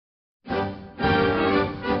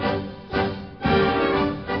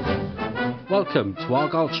Welcome to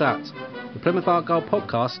Argyle Chat, the Plymouth Argyle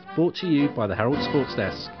podcast brought to you by the Herald Sports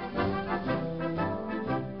Desk.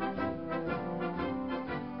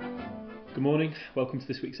 Good morning, welcome to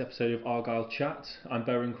this week's episode of Argyle Chat. I'm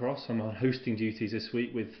Bowen Cross, I'm on hosting duties this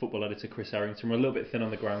week with football editor Chris Errington. We're a little bit thin on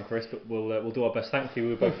the ground, Chris, but we'll do our best. Thankfully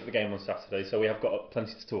we were both at the game on Saturday, so we have got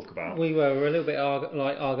plenty to talk about. We're a little bit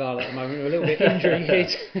like Argyle at the moment, we're a little bit injury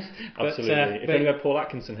hit. Absolutely, if only we had Paul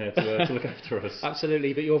Atkinson here to look after us.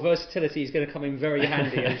 Absolutely, but your versatility is going to come in very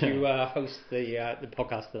handy as you host the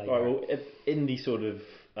podcast today. Right, well, in the sort of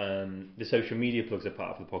the social media plugs are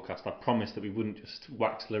part of the podcast, I promised that we wouldn't just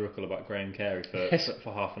wax lyrical about Graham Carey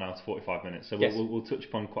for half an hour to 45 minutes. So we'll touch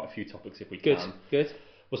upon quite a few topics if we can. Good.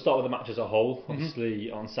 We'll start with the match as a whole. Obviously,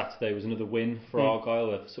 on Saturday was another win for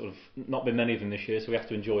Argyle. There's sort of not been many of them this year, so we have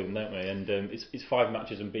to enjoy them, don't we? And it's 5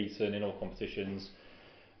 matches unbeaten in all competitions.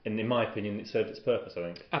 And in my opinion, it served its purpose, I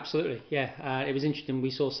think. Absolutely, yeah. It was interesting. We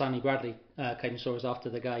saw Sammy Bradley came and saw us after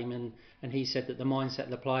the game, and he said that the mindset of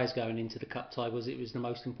the players going into the cup tie was it was the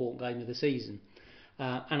most important game of the season.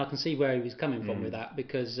 And I can see where he was coming from with that,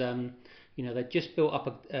 because they'd just built up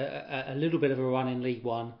a little bit of a run in League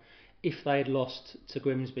One. If they had lost to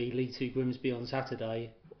Grimsby, League Two Grimsby on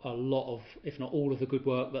Saturday, a lot of, if not all of the good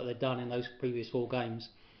work that they'd done in those previous 4 games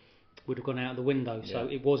would have gone out the window. Yeah. So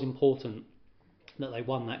it was important that they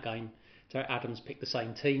won that game. Derek Adams picked the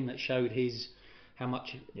same team that showed how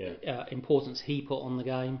much importance he put on the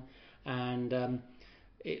game, and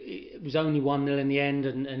it was only 1-0 in the end,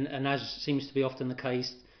 and as seems to be often the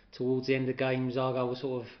case towards the end of games, Argyle was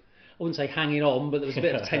sort of, I wouldn't say hanging on, but there was a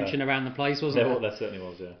bit of tension around the place, wasn't there? There certainly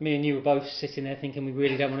was, yeah. Me and you were both sitting there thinking we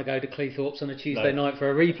really don't want to go to Cleethorpes on a Tuesday night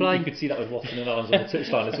for a replay. You could see that with Watson and Arms on the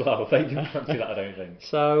touchline as well. They didn't fancy that, I don't think.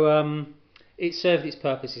 So it served its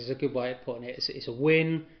purpose, is a good way of putting it. It's a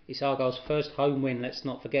win. It's Argyle's first home win, let's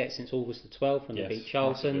not forget, since August the 12th when they beat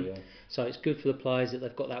Charlton. Yeah. So it's good for the players that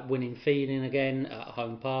they've got that winning feeling again at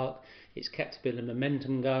home park. It's kept a bit of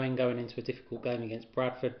momentum going into a difficult game against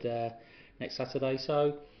Bradford next Saturday.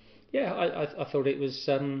 So yeah, I thought it was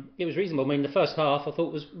reasonable. I mean, the first half I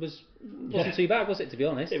thought wasn't too bad, was it, to be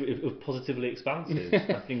honest? It was positively expansive.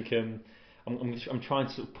 I think I'm trying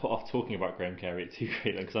to sort of put off talking about Graham Carey too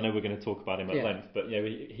greatly, because I know we're going to talk about him at length. But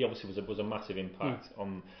he obviously was a massive impact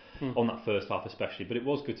on that first half especially. But it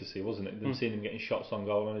was good to see, wasn't it? Seeing him getting shots on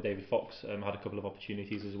goal. I know David Fox had a couple of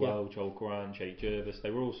opportunities as well. Joel Grant, Jake Jervis. They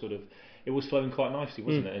were all sort of, it was flowing quite nicely,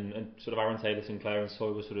 wasn't it? And sort of Aaron Taylor, Sinclair and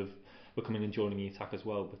Sawyer were coming and joining the attack as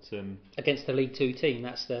well. But against the League Two team,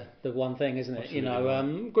 that's the one thing, isn't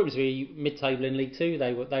it? Grimsby mid-table in League Two,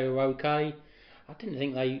 they were okay. I didn't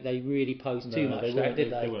think they really posed too much threat,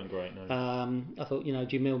 did they? They weren't great, no. I thought,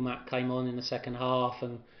 Jamil Mack came on in the second half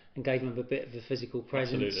and gave them a bit of a physical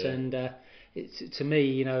presence. Absolutely. And to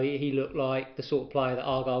me, he looked like the sort of player that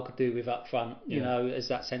Argyle could do with up front, as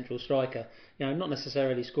that central striker. Not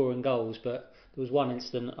necessarily scoring goals, but there was one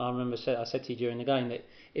incident I remember I said to you during the game that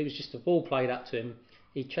it was just a ball played up to him.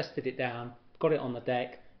 He chested it down, got it on the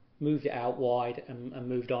deck, moved it out wide and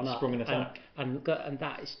moved on up. Sprung an attack. And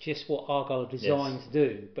that is just what Argyle are designed to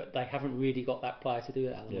do, but they haven't really got that player to do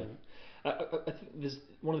it at the moment. I think there's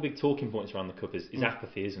one of the big talking points around the cup is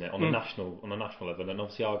apathy, isn't it, on the national level, and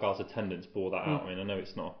obviously Argyle's attendance bore that out. I mean, I know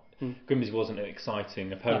it's not Grimsby wasn't an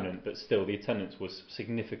exciting opponent, but still the attendance was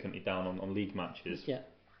significantly down on league matches. Yeah.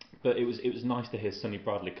 But it was nice to hear Sonny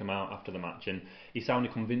Bradley come out after the match, and he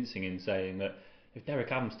sounded convincing in saying that if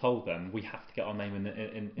Derek Adams told them we have to get our name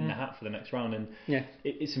in the hat for the next round, and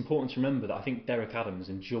it's important to remember that I think Derek Adams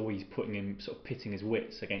enjoys pitting his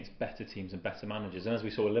wits against better teams and better managers. And as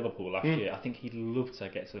we saw with Liverpool last year, I think he'd love to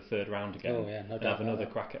get to the third round again and have another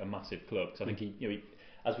crack at a massive club. Because I think he,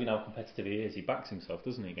 as we know how competitive he is, he backs himself,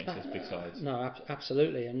 doesn't he, against those big sides? No,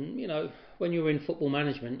 absolutely. And when you're in football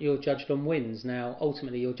management, you're judged on wins. Now,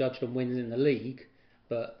 ultimately, you're judged on wins in the league.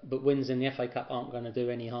 But wins in the FA Cup aren't going to do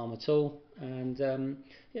any harm at all, and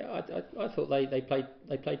I thought they played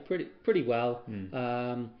pretty well.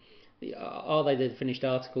 Are they the finished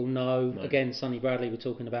article? No. Again, Sonny Bradley, we're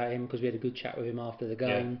talking about him because we had a good chat with him after the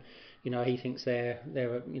game. He thinks they're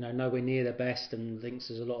nowhere near their best and thinks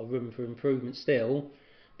there's a lot of room for improvement still,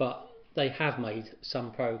 but they have made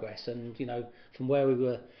some progress. And from where we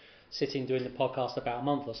were sitting doing the podcast about a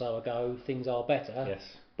month or so ago, things are better. Yes.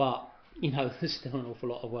 But there's still an awful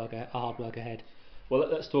lot of hard work ahead. Well,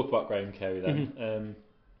 let's talk about Graham Carey then.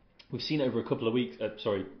 We've seen over a couple of weeks,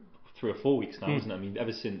 3 or 4 weeks now, isn't it? I mean,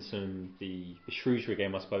 ever since the Shrewsbury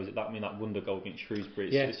game, I suppose, that wonder goal against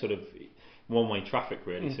Shrewsbury, it's sort of one-way traffic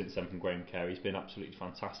really since then from Graham Carey. He's been absolutely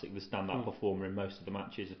fantastic, the stand-up performer in most of the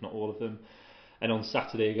matches, if not all of them. And on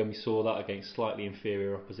Saturday again, we saw that against slightly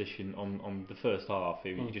inferior opposition on the first half.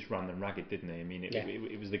 He just ran them ragged, didn't he? I mean,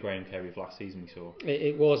 it was the Graham Carey of last season we saw.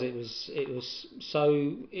 It was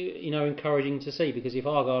so encouraging to see, because if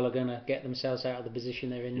Argyle are going to get themselves out of the position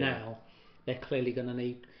they're in now, they're clearly going to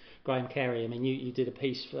need Graham Carey. I mean, you did a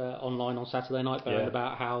piece online on Saturday night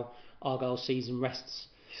about how Argyle's season rests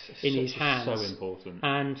in his hands. So important.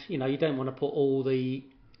 And you don't want to put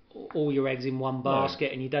all your eggs in one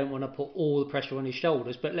basket, and you don't want to put all the pressure on his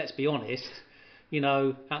shoulders. But let's be honest,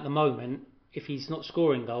 at the moment, if he's not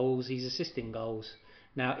scoring goals, he's assisting goals.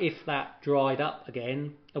 Now, if that dried up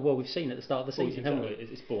again, well, we've seen at the start of the season, haven't we?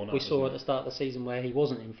 It's borne out, we saw at the start of the season where he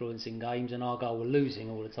wasn't influencing games and Argyle were losing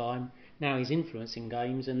all the time. Now he's influencing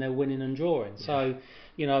games and they're winning and drawing. Yeah. So,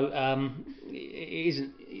 it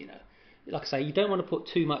isn't, like I say, you don't want to put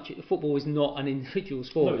too much. Football is not an individual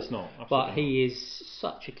sport. No, it's not. Absolutely but he is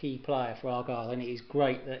such a key player for Argyle, and it is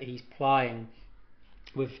great that he's playing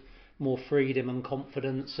with more freedom and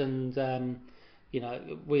confidence. And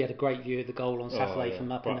we had a great view of the goal on Saturday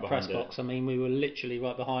from up in the press box. I mean, we were literally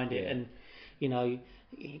right behind it, and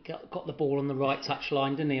he got the ball on the right touch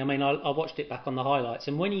line, didn't he? I mean, I watched it back on the highlights,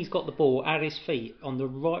 and when he's got the ball at his feet on the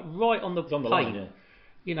right on the paint,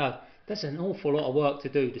 there's an awful lot of work to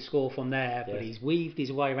do to score from there. But he's weaved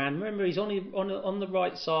his way around. Remember, he's on the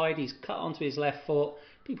right side. He's cut onto his left foot.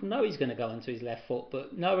 People know he's going to go onto his left foot,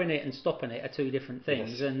 but knowing it and stopping it are two different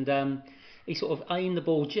things. Yes. And he sort of aimed the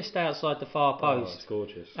ball just outside the far post. It's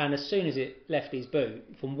gorgeous. And as soon as it left his boot,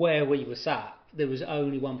 from where we were sat, there was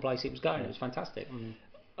only one place it was going. It was fantastic.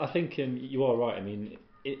 I think you are right. I mean,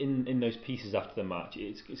 in those pieces after the match,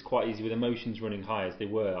 it's quite easy with emotions running high as they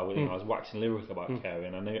were. I was waxing lyrical about Carey,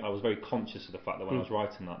 and I know I was very conscious of the fact that when I was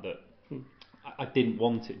writing that I didn't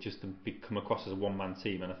want it just to come across as a one-man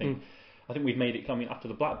team. And I think we've made it. I mean, after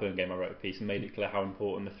the Blackburn game, I wrote a piece and made it clear how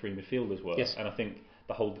important the three midfielders were. Yes. And I think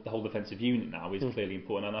the whole defensive unit now is clearly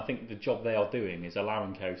important. And I think the job they are doing is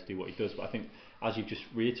allowing Carey to do what he does. But I think, as you've just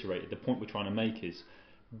reiterated, the point we're trying to make is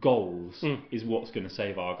goals is what's going to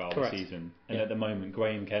save Argyle this season. And at the moment,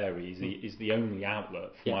 Graham Carey is the only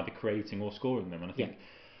outlet for either creating or scoring them. And I think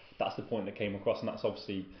that's the point that came across, and that's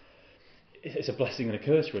obviously, it's a blessing and a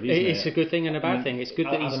curse, really, isn't it? It's a good thing and a bad thing. It's good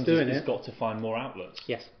that he's doing it. He's got to find more outlets.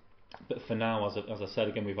 Yes. But for now, as I said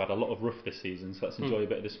again, we've had a lot of rough this season, so let's enjoy a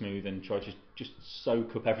bit of the smooth and try to just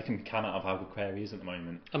soak up everything we can out of how good Carey is at the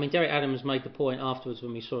moment. I mean, Derek Adams made the point afterwards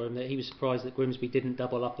when we saw him that he was surprised that Grimsby didn't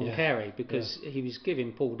double up on Carey, because he was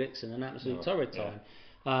giving Paul Dixon an absolute torrid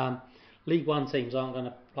time. League One teams aren't going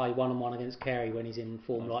to play one-on-one against Carey when he's in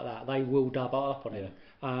form like that. They will double up on him,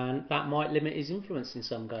 and that might limit his influence in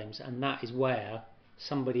some games, and that is where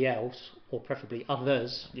somebody else, or preferably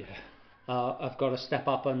others, have got to step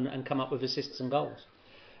up and come up with assists and goals.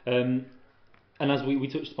 And as we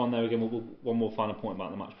touched upon there again, one more final point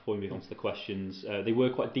about the match before we move on to the questions. They were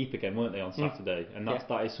quite deep again, weren't they, on Saturday? And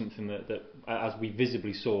that is something that as we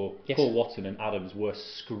visibly saw, Paul Watson and Adams were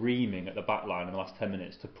screaming at the back line in the last 10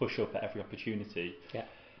 minutes to push up at every opportunity. Yeah.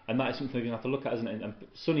 And that is something we're going to have to look at, isn't it? And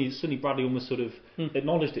Sonny Bradley almost sort of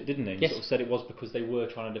acknowledged it, didn't he? He sort of said it was because they were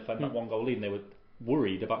trying to defend that one goal lead, and they were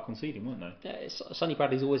worried about conceding, weren't they? Yeah, Sonny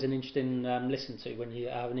Bradley's always an interesting listen to when you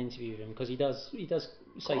have an interview with him, because he does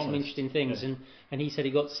say some interesting things, and he said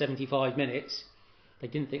he got to 75 minutes, they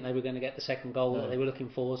didn't think they were going to get the second goal that they were looking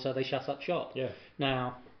for, so they shut up shop. Yeah.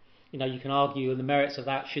 Now, you can argue on the merits of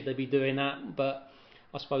that, should they be doing that, but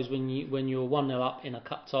I suppose when you're 1-0 up in a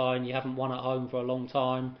cup tie and you haven't won at home for a long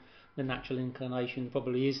time, the natural inclination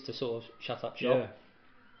probably is to sort of shut up shop.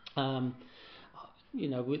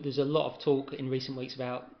 There's a lot of talk in recent weeks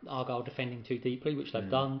about Argyle defending too deeply, which they've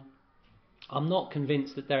done. I'm not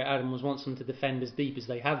convinced that Derek Adams wants them to defend as deep as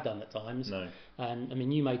they have done at times. No. And I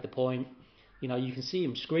mean, you made the point. You can see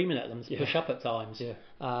him screaming at them to push up at times.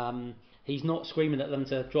 Yeah. He's not screaming at them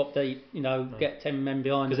to drop deep. Get 10 men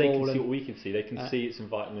behind the ball. Because they can see what we can see. They can see it's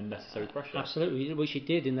inviting unnecessary pressure. Absolutely, which he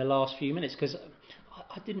did in the last few minutes. Because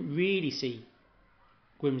I didn't really see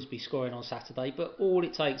Grimsby scoring on Saturday, but all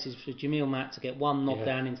it takes is for Jamil Matt to get one knocked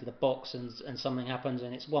down into the box, and something happens,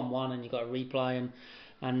 and it's 1-1, and you've got a replay,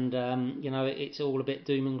 and it's all a bit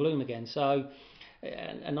doom and gloom again. So,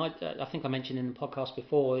 and I think I mentioned in the podcast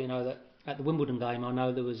before, that at the Wimbledon game, I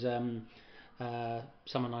know there was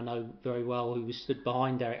someone I know very well who was stood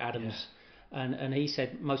behind Derek Adams, and he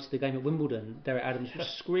said most of the game at Wimbledon, Derek Adams was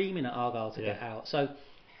screaming at Argyle to get out. So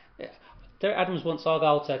Derek Adams wants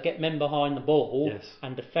Argyle to get men behind the ball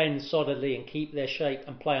and defend solidly and keep their shape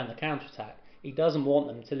and play on the counter-attack. He doesn't want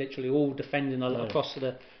them to literally all defending across to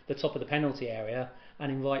the top of the penalty area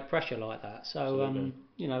and invite pressure like that. So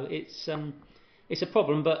it's a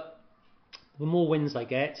problem. But the more wins they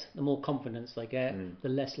get, the more confidence they get, the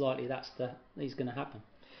less likely is going to happen.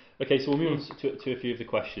 Okay, so we'll move on to a few of the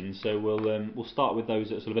questions. So we'll start with those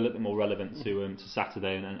that are sort of a little bit more relevant to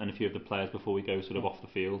Saturday and a few of the players before we go sort of off the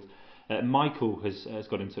field. Michael has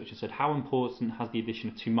got in touch and said, how important has the addition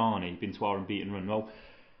of Toumani been to our unbeaten run? Well,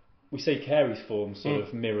 we say Carey's form sort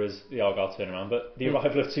of mirrors the Argyle turnaround, but the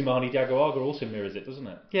arrival of Toumani Diago also mirrors it, doesn't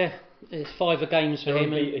it? Yeah, it's 5 games for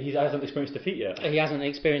him. He hasn't experienced defeat yet. He hasn't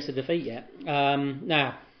experienced a defeat yet.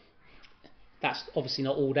 Now, that's obviously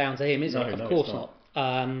not all down to him, is it? Of course not.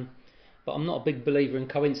 But I'm not a big believer in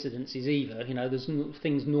coincidences either.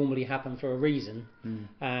 Things normally happen for a reason,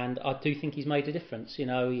 and I do think he's made a difference.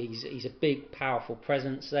 He's a big, powerful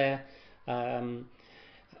presence there.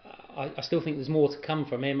 I still think there's more to come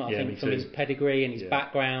from him. I think from his pedigree and his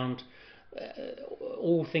background,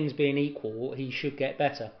 all things being equal, he should get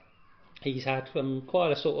better. He's had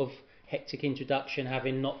quite a sort of hectic introduction,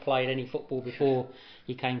 having not played any football before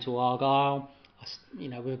he came to Argyle.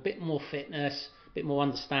 With a bit more fitness, a bit more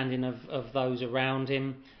understanding of those around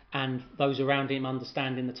him, and those around him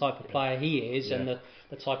understanding the type of player he is and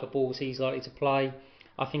the type of balls he's likely to play.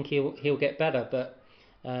 I think he'll get better, but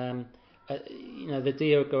the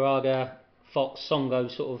Diago, Fox, Songo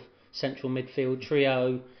sort of central midfield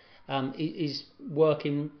trio is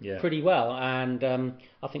working pretty well, and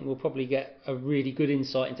I think we'll probably get a really good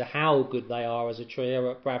insight into how good they are as a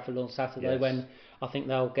trio at Bradford on Saturday, when I think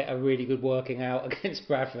they'll get a really good working out against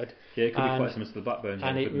Bradford. Yeah, it could be quite similar to the Blackburn.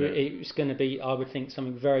 And it's going to be, I would think,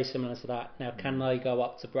 something very similar to that. Now, can they go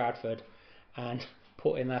up to Bradford and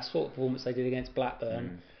put in that sort of performance they did against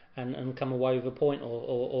Blackburn and come away with a point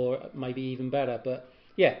or maybe even better? But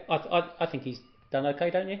yeah, I think he's done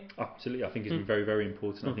okay, don't you? Absolutely, I think he's been very, very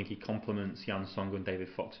important. I think he complements Jan Songo and David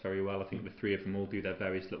Fox very well. I think the three of them all do their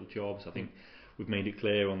various little jobs. I think we've made it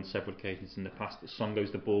clear on several occasions in the past that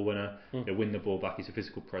Songo's the ball winner, he'll win the ball back, he's a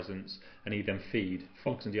physical presence, and he then feed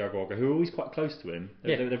Fox and Diago, who are always quite close to him.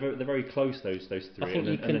 They're very close, those three,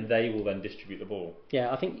 and then they will then distribute the ball.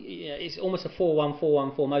 Yeah, I think it's almost a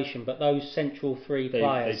 4-1-4-1 formation, but those central three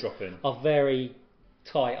players they drop in. Are very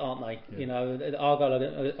tight, aren't they?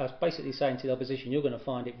 Argyle are basically saying to the opposition, you're going to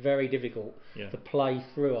find it very difficult to play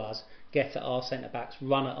through us, get at our centre-backs,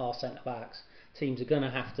 run at our centre-backs. Teams are going to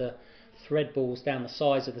have to thread balls down the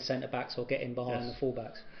sides of the centre-backs or get in behind the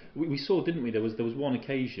full-backs. We saw, didn't we, there was one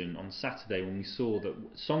occasion on Saturday when we saw that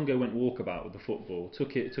Songo went walkabout with the football,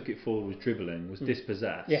 took it forward, was dribbling, was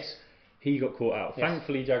dispossessed. Yes. He got caught out. Yes.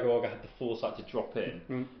 Thankfully, Diago had the foresight to drop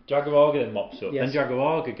in. Diago then mops up. Then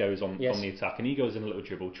Diago goes on the attack, and he goes in a little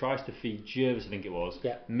dribble, tries to feed Jervis, I think it was,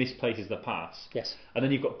 misplaces the pass. Yes. And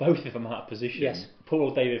then you've got both of them out of position. Yes. Poor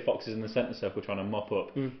old David Fox is in the centre circle trying to mop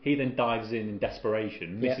up. He then dives in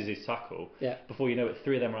desperation, misses his tackle. Before you know it,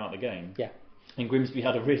 three of them are out of the game. And Grimsby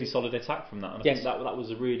had a really solid attack from that. And I think that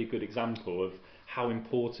was a really good example of how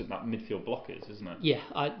important that midfield block is, isn't it? Yeah,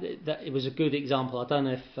 it was a good example. I don't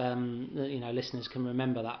know if listeners can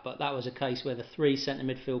remember that, but that was a case where the three centre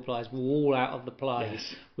midfield players were all out of the play,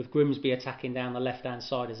 with Grimsby attacking down the left-hand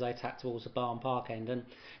side as they attack towards the Barn Park end. And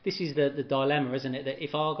this is the dilemma, isn't it? That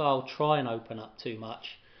if Argyle try and open up too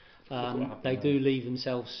much, they do leave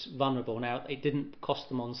themselves vulnerable. Now, it didn't cost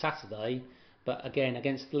them on Saturday, but again,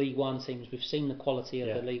 against League One teams, we've seen the quality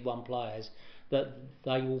of the League One players, that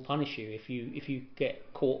they will punish you if you get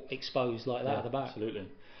caught exposed like that at the back. Absolutely.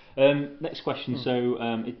 Next question. So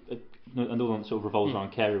another one sort of revolves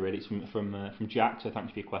around Carey. Really, it's from Jack. So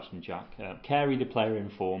thanks for your question, Jack. Carey, the player in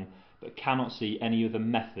form, but cannot see any other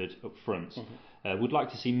method up front. Would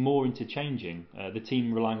like to see more interchanging. The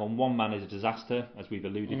team relying on one man is a disaster, as we've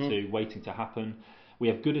alluded to, waiting to happen. We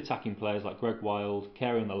have good attacking players like Greg Wild,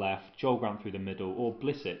 Carey on the left, Joel Grant through the middle, or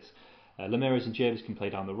Blissett. Lemires and Jervis can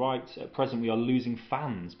play down the right. At present, we are losing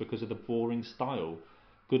fans because of the boring style.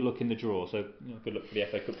 Good luck in the draw. So, good luck for the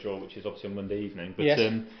FA Cup draw, which is obviously on Monday evening. But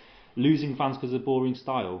losing fans because of the boring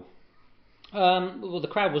style. Well, the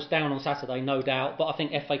crowd was down on Saturday, no doubt. But I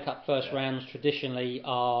think FA Cup first rounds traditionally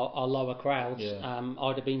are lower crowds.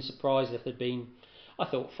 I'd have been surprised if there'd been. I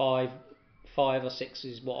thought five or six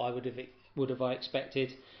is what I would have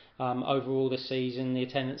expected. Overall this season, the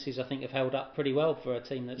attendances I think have held up pretty well for a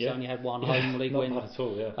team that's only had one home league win. Not bad at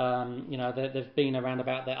all, they've been around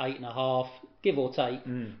about their 8.5, give or take,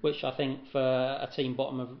 which I think for a team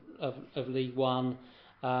bottom of League One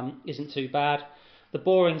isn't too bad. The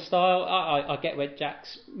boring style, I get where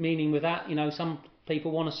Jack's meaning with that. Some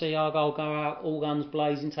people want to see Argyle go out all guns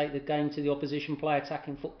blazing, take the game to the opposition, play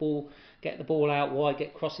attacking football, get the ball out wide,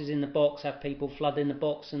 get crosses in the box, have people flood in the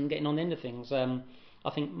box and getting on into things. I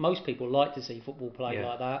think most people like to see football played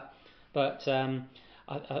like that, but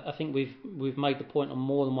I think we've made the point on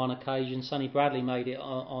more than one occasion. Sonny Bradley made it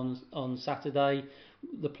on Saturday.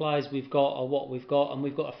 The players we've got are what we've got, and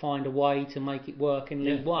we've got to find a way to make it work in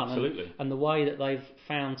League One. Absolutely. And the way that they've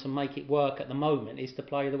found to make it work at the moment is to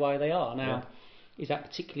play the way they are. Now, is that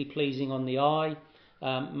particularly pleasing on the eye?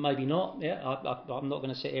 Maybe not. I'm not going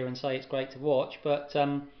to sit here and say it's great to watch, but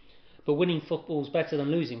winning football is better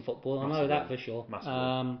than losing football. I know that for sure.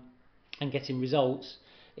 And getting results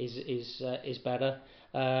is better.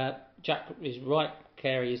 Jack is right.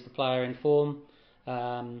 Carey is the player in form.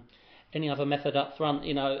 Any other method up front,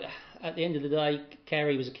 at the end of the day,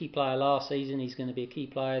 Carey was a key player last season. He's going to be a key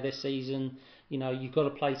player this season. You've got to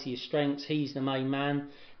play to your strengths. He's the main man.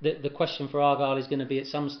 The question for Argyle is going to be at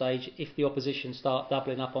some stage, if the opposition start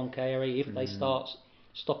doubling up on Carey, if they start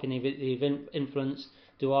stopping the influence,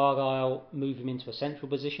 do Argyle move him into a central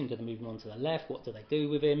position? Do they move him onto the left? What do they do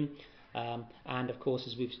with him? And of course,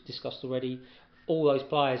 as we've discussed already, all those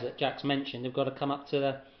players that Jack's mentioned have got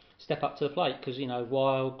to step up to the plate, because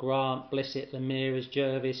Wild, Grant, Blissett, Lemires,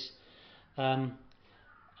 Jervis,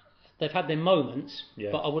 they've had their moments,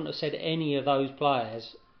 but I wouldn't have said any of those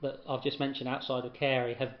players that I've just mentioned outside of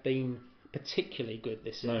Carey have been particularly good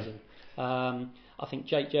this season. No. I think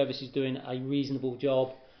Jake Jervis is doing a reasonable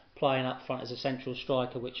job playing up front as a central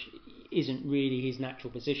striker, which isn't really his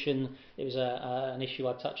natural position. It was an issue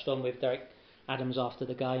I touched on with Derek Adams after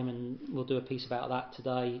the game, and we'll do a piece about that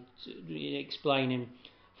today, explaining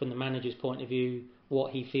from the manager's point of view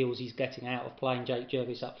what he feels he's getting out of playing Jake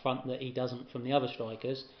Jervis up front that he doesn't from the other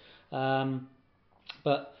strikers.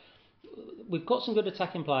 But we've got some good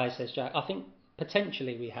attacking players, says Jack. I think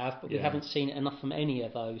potentially we have, but we haven't seen it enough from any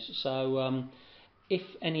of those. So if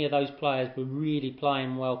any of those players were really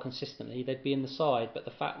playing well consistently, they'd be in the side. But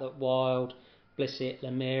the fact that Wild, Blissett,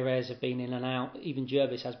 Lemires have been in and out, even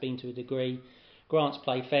Jervis has been to a degree. Grant's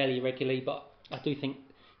played fairly regularly, but I do think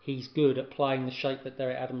he's good at playing the shape that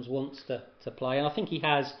Derek Adams wants to play. And I think he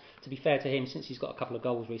has, to be fair to him, since he's got a couple of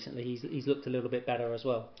goals recently, he's looked a little bit better as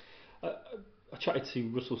well. I chatted to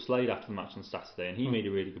Russell Slade after the match on Saturday, and he made a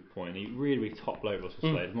really good point. He really top bloke, Russell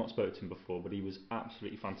Slade. I've not spoken to him before, but he was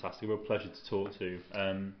absolutely fantastic. A real pleasure to talk to.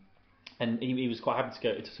 And he was quite happy to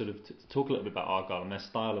go to talk a little bit about Argyle and their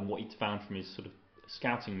style and what he'd found from his sort of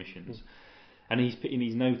scouting missions. And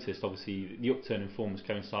he's noticed, obviously, the upturn in form has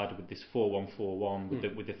coincided with this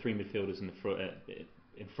 4-1-4-1 with the three midfielders in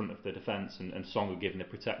front of the defence and Songa giving the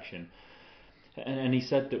protection. And he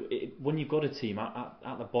said that when you've got a team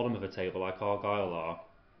at the bottom of a table like Argyle are,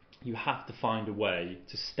 you have to find a way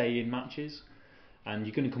to stay in matches, and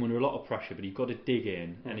you're going to come under a lot of pressure, but you've got to dig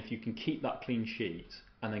in, and if you can keep that clean sheet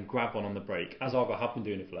and then grab one on the break, as Argyle have been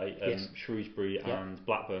doing of late, Shrewsbury and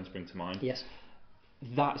Blackburn spring to mind. Yes.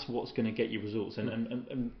 That's what's going to get you results,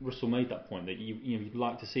 and Russell made that point that you'd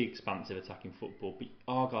like to see expansive attacking football, but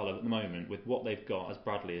Argyle at the moment, with what they've got, as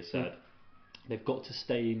Bradley has said, they've got to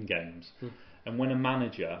stay in games. And when a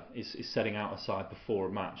manager is setting out a side before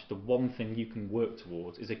a match, the one thing you can work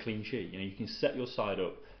towards is a clean sheet. You can set your side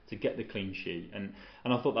up to get the clean sheet, and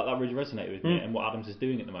I thought that really resonated with me and what Adams is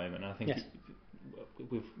doing at the moment. And I think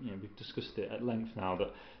we've discussed it at length now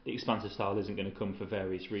that the expansive style isn't going to come for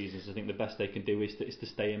various reasons. I think the best they can do is to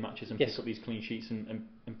stay in matches and pick up these clean sheets and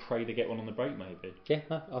pray they get one on the break maybe. Yeah,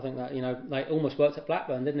 I think that they almost worked at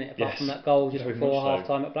Blackburn, didn't it? Apart from that goal just before half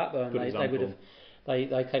time at Blackburn, they would have.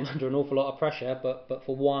 They came under an awful lot of pressure, but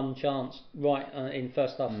for one chance right in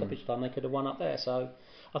first half stoppage time, they could have won up there. So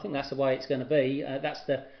I think that's the way it's going to be. That's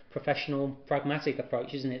the professional, pragmatic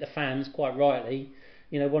approach, isn't it? The fans, quite rightly,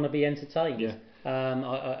 want to be entertained. Yeah.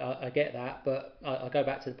 I get that, but I go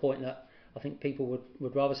back to the point that I think people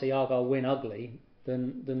would rather see Argyle win ugly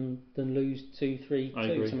than lose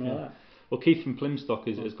 2-3-2, something like that. Well, Keith from Plymstock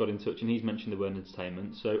has got in touch, and he's mentioned the word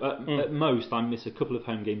entertainment. So at most, I miss a couple of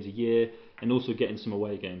home games a year and also getting some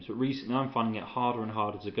away games. But recently, I'm finding it harder and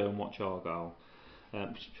harder to go and watch Argyle.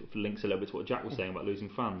 Which links a little bit to what Jack was saying about losing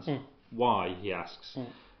fans. Why, he asks.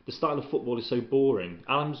 The style of football is so boring.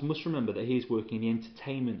 Adams must remember that he is working in the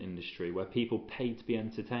entertainment industry where people pay to be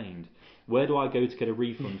entertained. Where do I go to get a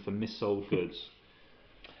refund for missold goods?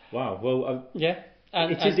 Wow. Well,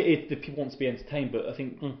 the people want to be entertained, but I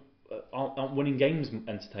think. Aren't winning games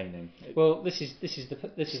entertaining? Well, this is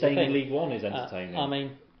staying in League One is entertaining. I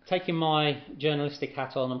mean, taking my journalistic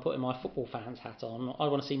hat on and putting my football fans hat on, I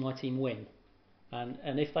want to see my team win, and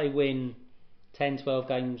if they win 10-12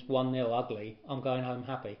 games 1-0 ugly, I'm going home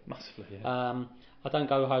happy. Massively, yeah. I don't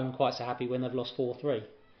go home quite so happy when they've lost 4-3.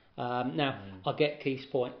 Now, I get Keith's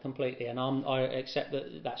point completely, and I accept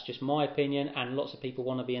that that's just my opinion, and lots of people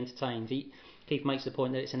want to be entertained. Keith makes the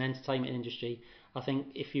point that it's an entertainment industry. I think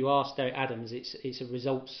if you ask Derek Adams, it's a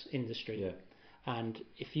results industry. And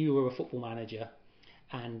if you were a football manager,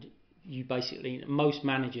 and you basically, most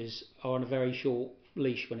managers are on a very short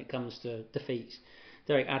leash when it comes to defeats.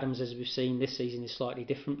 Derek Adams, as we've seen this season, is slightly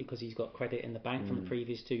different because he's got credit in the bank from the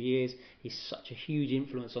previous 2 years. He's such a huge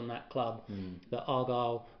influence on that club that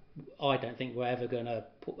Argyle, I don't think we're ever going to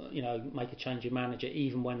make a change of manager,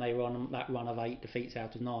 even when they were on that run of 8 defeats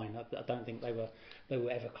out of 9. I don't think they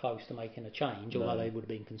were ever close to making a change, although they would have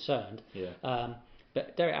been concerned. Yeah.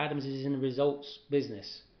 But Derek Adams is in the results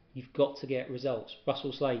business. You've got to get results.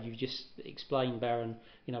 Russell Slade, you've just explained, Baron,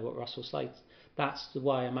 what Russell Slade. That's the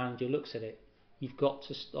way a manager looks at it. You've got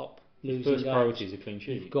to stop losing games. First priority is a clean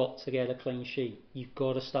sheet. You've got to get a clean sheet. You've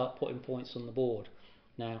got to start putting points on the board.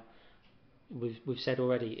 Now, we've said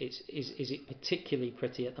already, is it particularly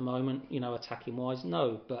pretty at the moment, attacking wise?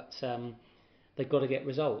 No, but they've got to get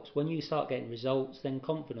results. When you start getting results, then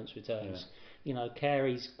confidence returns. Yeah.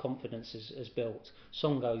 Carey's confidence has built.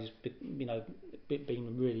 Songo's been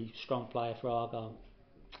a really strong player for Argyle.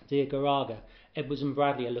 Diagaraga, Edwards and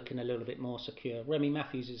Bradley are looking a little bit more secure. Remy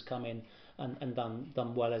Matthews has come in and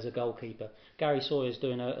done well as a goalkeeper. Gary Sawyer's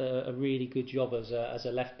doing a really good job as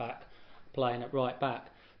a left back, playing at right back.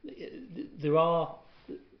 There are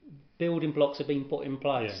building blocks have been put in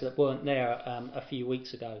place that weren't there a few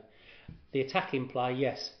weeks ago. The attacking play,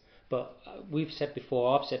 yes, but I've said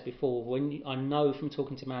before, I know from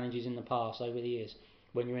talking to managers in the past over the years,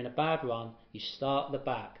 when you're in a bad run, you start at the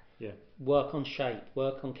back. Yeah. Work on shape,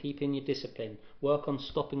 work on keeping your discipline, work on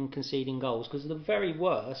stopping conceding goals, because at the very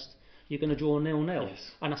worst, you're going to draw 0-0,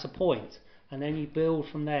 and that's a point. And then you build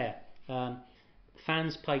from there.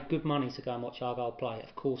 Fans pay good money to go and watch Argyle play.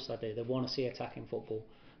 Of course they do. They want to see attacking football.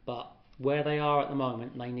 But where they are at the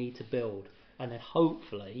moment, they need to build, and then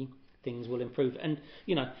hopefully things will improve. And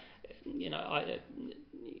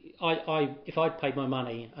I if I'd paid my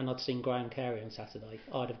money and I'd seen Graham Carey on Saturday,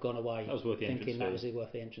 I'd have gone away thinking that was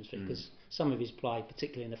worth the entrance fee, because some of his play,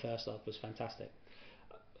 particularly in the first half, was fantastic.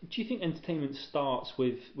 Do you think entertainment starts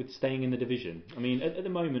with staying in the division? I mean, at the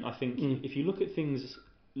moment, I think if you look at things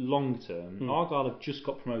long term, Argyle have just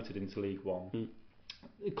got promoted into League One.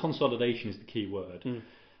 Consolidation is the key word.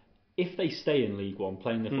 If they stay in League One,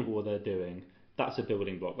 playing the football they're doing, that's a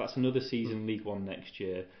building block. That's another season in League One next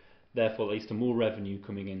year. Therefore, at least more revenue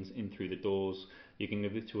coming in through the doors. You can be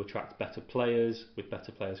able to attract better players. With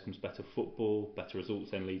better players comes better football. Better results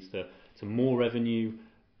then leads to more revenue,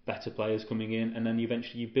 better players coming in, and then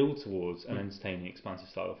eventually you build towards an entertaining, expansive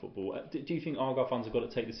style of football. Do you think Argyle fans have got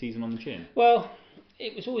to take the season on the chin? Well,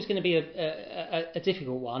 it was always going to be a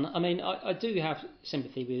difficult one. I mean, I do have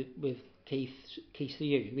sympathy with Keith for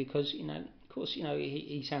you, because of course,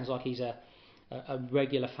 he sounds like he's a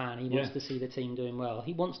regular fan. He wants to see the team doing well.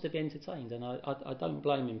 He wants to be entertained, and I don't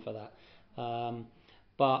blame him for that.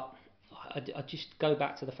 But I just go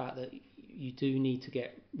back to the fact that you do need to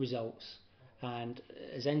get results. And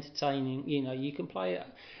as entertaining, you can playing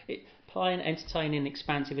entertaining,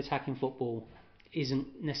 expansive, attacking football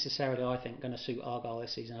isn't necessarily, I think, going to suit Argyle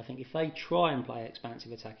this season. I think if they try and play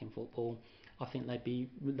expansive, attacking football, I think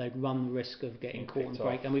they'd run the risk of getting caught in the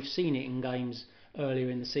break. And we've seen it in games earlier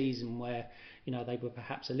in the season where they were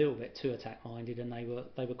perhaps a little bit too attack-minded and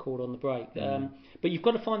they were caught on the break. But you've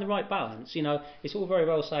got to find the right balance. It's all very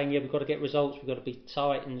well saying, we've got to get results, we've got to be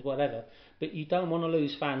tight and whatever, but you don't want to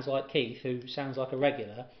lose fans like Keith, who sounds like a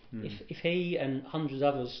regular. If he and hundreds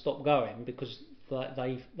of others stop going because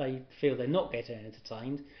they feel they're not getting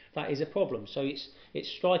entertained, that is a problem. So it's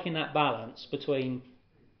striking that balance between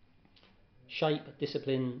shape,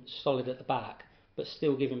 discipline, solid at the back, but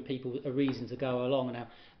still giving people a reason to go along. Now,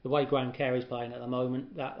 the way Graham Carey's playing at the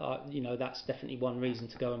moment, that's definitely one reason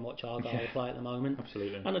to go and watch Argyle play at the moment.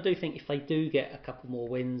 Absolutely. And I do think if they do get a couple more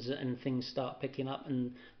wins and things start picking up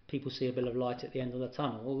and people see a bit of light at the end of the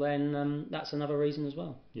tunnel, then that's another reason as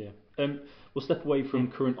well. Yeah. We'll step away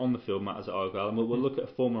from current on-the-field matters at Argyle, and we'll look at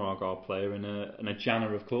a former Argyle player and a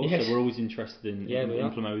Janner, of course. Yes. So we're always interested in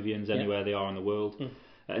Plymothians anywhere they are in the world.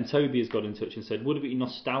 And Toby has got in touch and said, would it be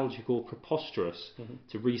nostalgic or preposterous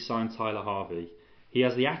to re-sign Tyler Harvey? He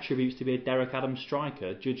has the attributes to be a Derek Adams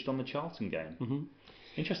striker, judged on the Charlton game.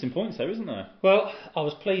 Interesting points there, isn't there? Well, I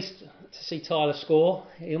was pleased to see Tyler score.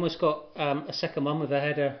 He almost got a second one with a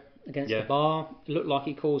header against the bar. It looked like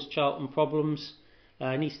he caused Charlton problems.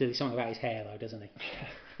 He needs to do something about his hair, though, doesn't he?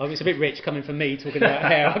 It's a bit rich coming from me talking about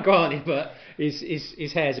hair, granted, but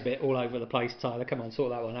his hair's a bit all over the place, Tyler. Come on,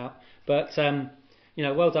 sort that one out. But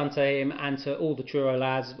well done to him and to all the Truro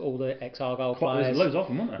lads, all the ex-Argyle players. There's loads of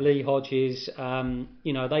them, weren't there? Lee Hodges,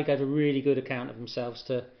 they gave a really good account of themselves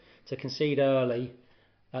to concede early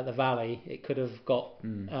at the Valley, it could have got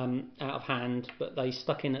out of hand, but they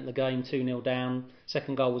stuck in at the game 2-0 down.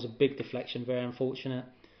 Second goal was a big deflection, very unfortunate.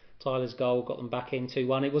 Tyler's goal got them back in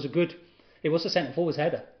 2-1. It was a centre forward's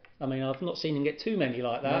header. I mean, I've not seen him get too many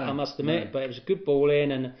like that, I must admit, but it was a good ball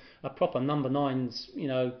in, and a proper number 9's,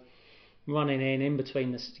 running in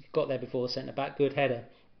between got there before the centre back, good header.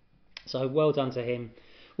 So well done to him.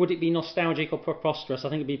 Would it be nostalgic or preposterous? I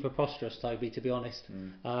think it'd be preposterous, Toby, to be honest.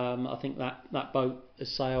 I think that boat has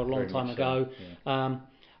sailed a long time ago. Yeah.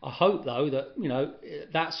 I hope, though, that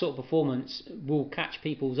that sort of performance will catch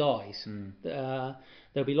people's eyes.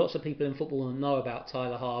 There'll be lots of people in football that know about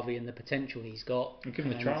Tyler Harvey and the potential he's got. And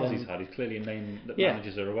given the trials he's had, he's clearly a name that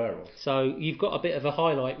managers are aware of. So you've got a bit of a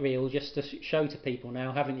highlight reel just to show to people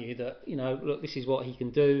now, haven't you? That look, this is what he can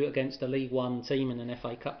do against a League One team in an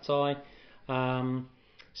FA Cup tie.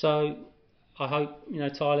 So I hope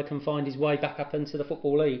Tyler can find his way back up into the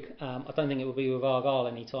Football League. I don't think it will be with Argyle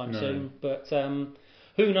anytime soon, but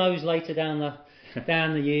who knows later down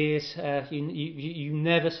the years. You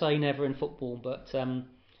never say never in football, but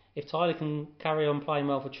if Tyler can carry on playing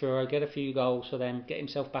well for Truro, get a few goals for them, get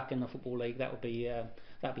himself back in the Football League, that'd be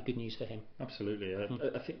good news for him. Absolutely.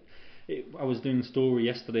 I think I was doing a story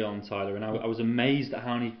yesterday on Tyler, and I was amazed at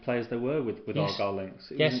how many players there were with Argyle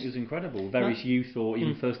links. It was incredible. Various youth or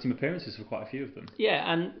even first team appearances for quite a few of them.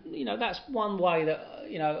 Yeah, and that's one way that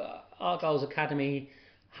Argyle's academy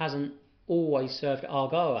hasn't always served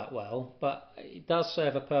Argyle that well, but it does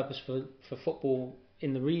serve a purpose for football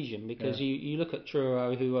in the region, because you look at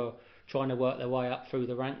Truro, who are trying to work their way up through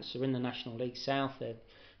the ranks. They're in the National League South.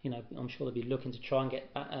 I'm sure they'll be looking to try and get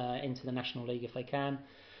into the National League if they can.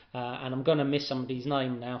 And I'm going to miss somebody's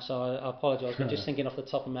name now, so I apologise. I'm just thinking off the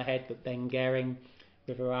top of my head, but Ben Gehring,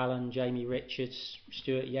 River Allen, Jamie Richards,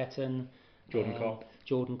 Stuart Yetton,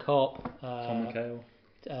 Jordan Kopp, Tom McHale.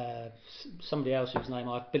 Somebody else whose name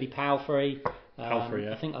Billy Palfrey.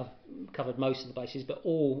 I think I've covered most of the bases, but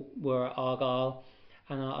all were at Argyle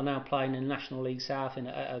and are now playing in National League South at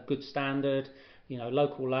a good standard.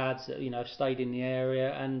 Local lads that have stayed in the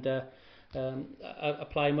area and are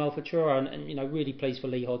playing well for Truro, and really pleased for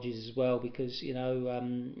Lee Hodges as well, because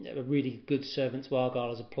a really good servant to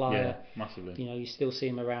Argyle as a player. Yeah, massively. You still see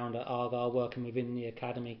him around at Argyle working within the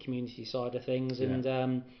academy community side of things,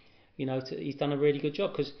 and he's done a really good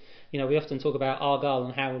job, because we often talk about Argyle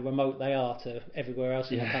and how remote they are to everywhere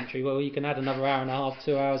else in the country. Well, you can add another hour and a half,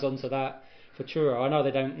 2 hours onto that for Truro. I know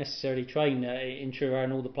they don't necessarily train in Truro,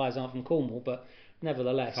 and all the players aren't from Cornwall, but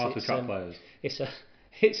nevertheless, hard to attract players.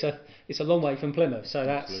 It's a long way from Plymouth, so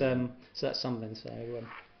that's something. So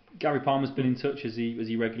Gary Palmer's been in touch as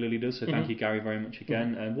he regularly does, so thank you, Gary, very much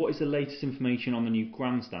again. What is the latest information on the new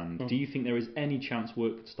grandstand? Do you think there is any chance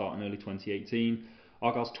work could start in early 2018?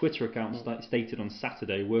 Argyle's Twitter account stated on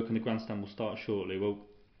Saturday, work on the grandstand will start shortly. Well,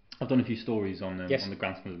 I've done a few stories on the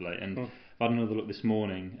grandstand of late, and I've had another look this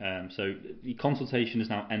morning. So the consultation has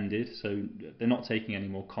now ended, so they're not taking any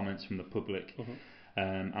more comments from the public.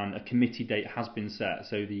 And a committee date has been set,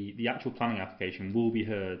 so the actual planning application will be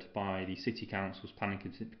heard by the City Council's Planning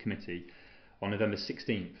Committee on November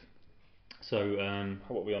 16th. So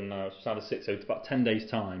what are we on now? It's Saturday 6th, so it's about 10 days'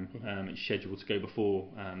 time. It's scheduled to go before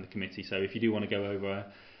the committee. So if you do want to go over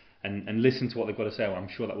and listen to what they've got to say, well, I'm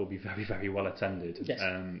sure that will be very, very well attended. Yes.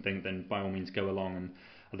 Then by all means go along, and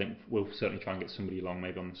I think we'll certainly try and get somebody along,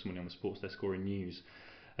 maybe somebody on the sports desk or in news.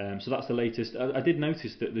 So that's the latest. I did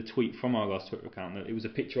notice that the tweet from Argyle's Twitter account, that it was a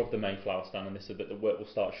picture of the Mayflower stand, and they said that the work will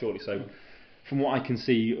start shortly. So from what I can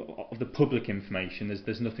see of the public information,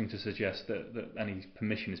 there's nothing to suggest that any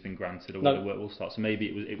permission has been granted or the work will start. So maybe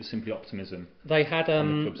it was simply optimism. They had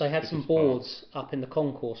some boards up in the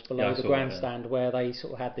concourse below the grandstand where they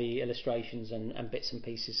sort of had the illustrations and bits and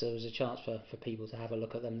pieces. So there was a chance for people to have a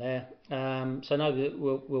look at them there. So no,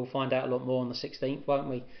 we'll find out a lot more on the 16th, won't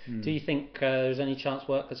we? Do you think there's any chance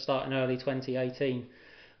work could start in early 2018?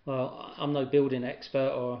 Well, I'm no building expert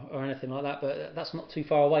or anything like that, but that's not too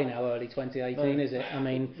far away now. Early 2018, is it? I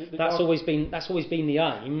mean, that's always been the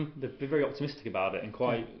aim. They're very optimistic about it, and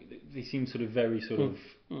they seem very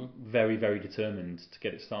very, very determined to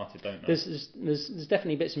get it started, don't they? There's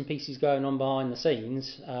definitely bits and pieces going on behind the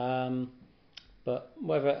scenes, but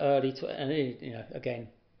whether again,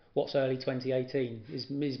 what's early 2018? Is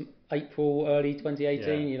April early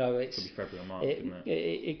 2018? It could be February or March, isn't it?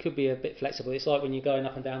 It could be a bit flexible. It's like when you're going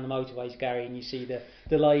up and down the motorways, Gary, and you see the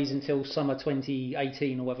delays until summer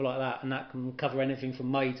 2018 or whatever like that, and that can cover anything from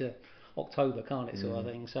May to October, can't it, sort of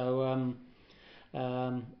thing. So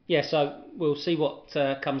so we'll see what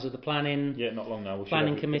comes of the planning. Yeah, not long now.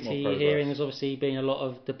 Planning committee hearing. There's obviously been a lot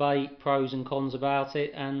of debate, pros and cons about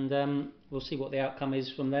it, and we'll see what the outcome is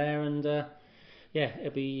from there. And yeah,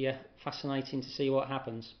 it'll be fascinating to see what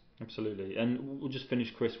happens. Absolutely, and we'll just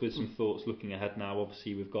finish, Chris, with some thoughts looking ahead now.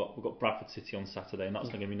 Obviously, we've got Bradford City on Saturday, and that's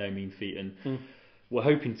going to be no mean feat. And we're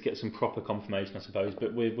hoping to get some proper confirmation, I suppose.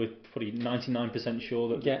 But we're probably 99% sure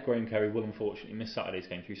that Graham Carey will unfortunately miss Saturday's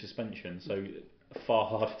game through suspension. So a far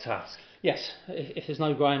harder task. Yes, if there's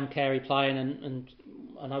no Graham Carey playing, and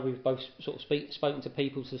I know we've both sort of spoken to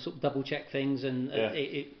people to sort of double check things, and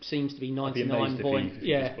it seems to be 99 points.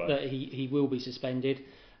 That he will be suspended.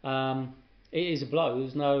 It is a blow.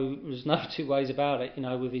 There's no two ways about it. You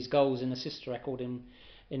know, with his goals and assist record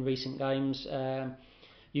in recent games,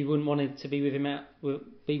 you wouldn't want it to be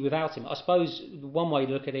without him. I suppose one way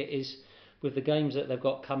to look at it is with the games that they've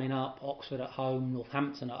got coming up: Oxford at home,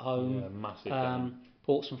 Northampton at home, massive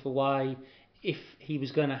Portsmouth away. If he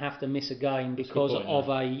was going to have to miss a game because of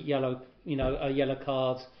a yellow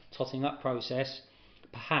card totting up process,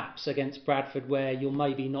 perhaps against Bradford, where you'll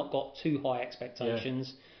maybe not got too high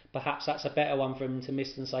expectations. Perhaps that's a better one for him to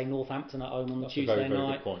miss than, say, Northampton at home on the Tuesday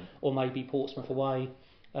night, or maybe Portsmouth away,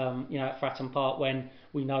 at Fratton Park, when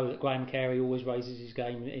we know that Graham Carey always raises his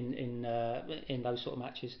game in those sort of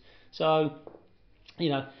matches. So,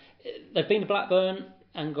 they've been to Blackburn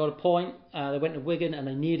and got a point. They went to Wigan and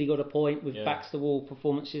they nearly got a point with backs to wall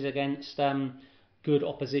performances against good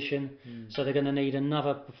opposition. So they're going to need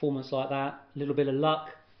another performance like that. A little bit of luck,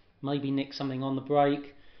 maybe nick something on the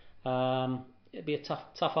break. It'd be a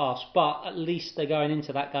tough ask, but at least they're going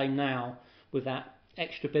into that game now with that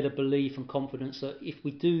extra bit of belief and confidence that if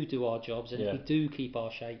we do our jobs and if we do keep our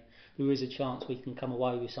shape, there is a chance we can come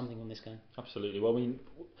away with something on this game. Absolutely. Well, we'll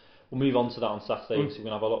move on to that on Saturday. Obviously,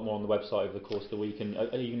 we're going to have a lot more on the website over the course of the week. And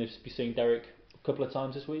are you going to be seeing Derek a couple of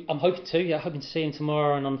times this week? I'm hoping to. Hoping to see him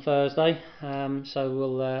tomorrow and on Thursday.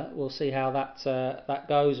 So we'll see how that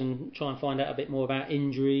goes and try and find out a bit more about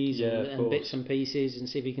injuries and bits and pieces, and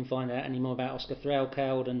see if we can find out any more about Oscar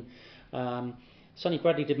Threlkeld. And Sonny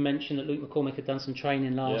Bradley did mention that Luke McCormick had done some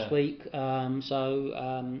training last week. So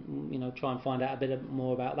try and find out a bit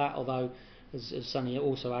more about that. Although, as Sonny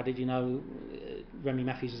also added, Remy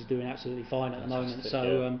Matthews is doing absolutely fine at the moment.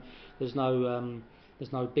 So there's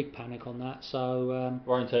no big panic on that. So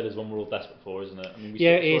Ryan Taylor's one we're all desperate for, isn't it? I mean, we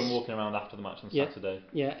saw him walking around after the match on Saturday.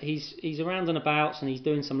 Yeah, he's around and about, and he's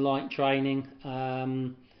doing some light training.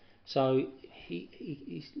 So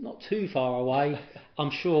he's not too far away.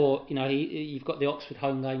 I'm sure you've got the Oxford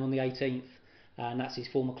home game on the 18th. And that's his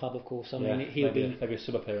former club, of course. I mean, maybe a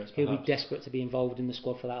sub-appearance. He'll be desperate to be involved in the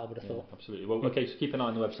squad for that, I would have thought. Absolutely. Well, okay, so keep an eye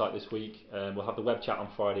on the website this week. We'll have the web chat on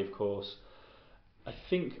Friday, of course. I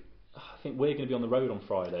think we're going to be on the road on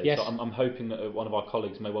Friday. Yes. So I'm hoping that one of our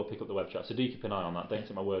colleagues may well pick up the web chat. So do keep an eye on that. Don't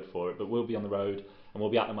take my word for it. But we'll be on the road, and we'll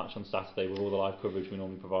be at the match on Saturday with all the live coverage we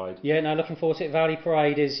normally provide. Yeah, no, looking forward to it. Valley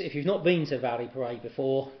Parade if you've not been to Valley Parade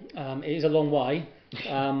before, it is a long way.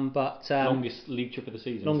 But longest league trip of the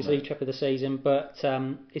season. But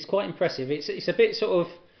it's quite impressive. It's a bit sort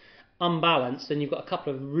of unbalanced, and you've got a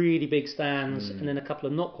couple of really big stands and then a couple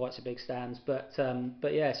of not quite so big stands. But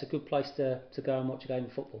yeah, it's a good place to go and watch a game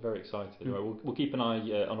of football. Very excited. Right, we'll keep an eye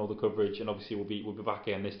on all the coverage, and obviously we'll be back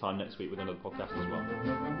again this time next week with another podcast as well.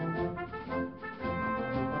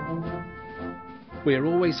 We are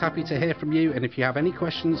always happy to hear from you, and if you have any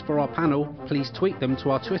questions for our panel, please tweet them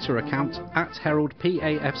to our Twitter account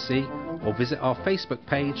 @HeraldPAFC or visit our Facebook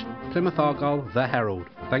page, Plymouth Argyle The Herald.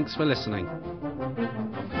 Thanks for listening.